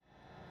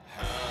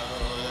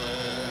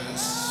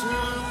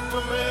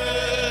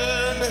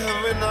Superman,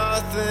 having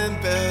nothing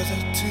better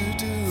to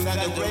do. Got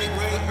the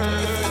great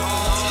earth and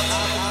all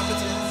our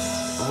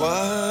inhabitants.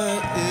 What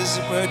is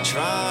it we're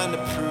trying to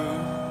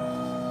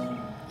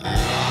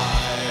prove?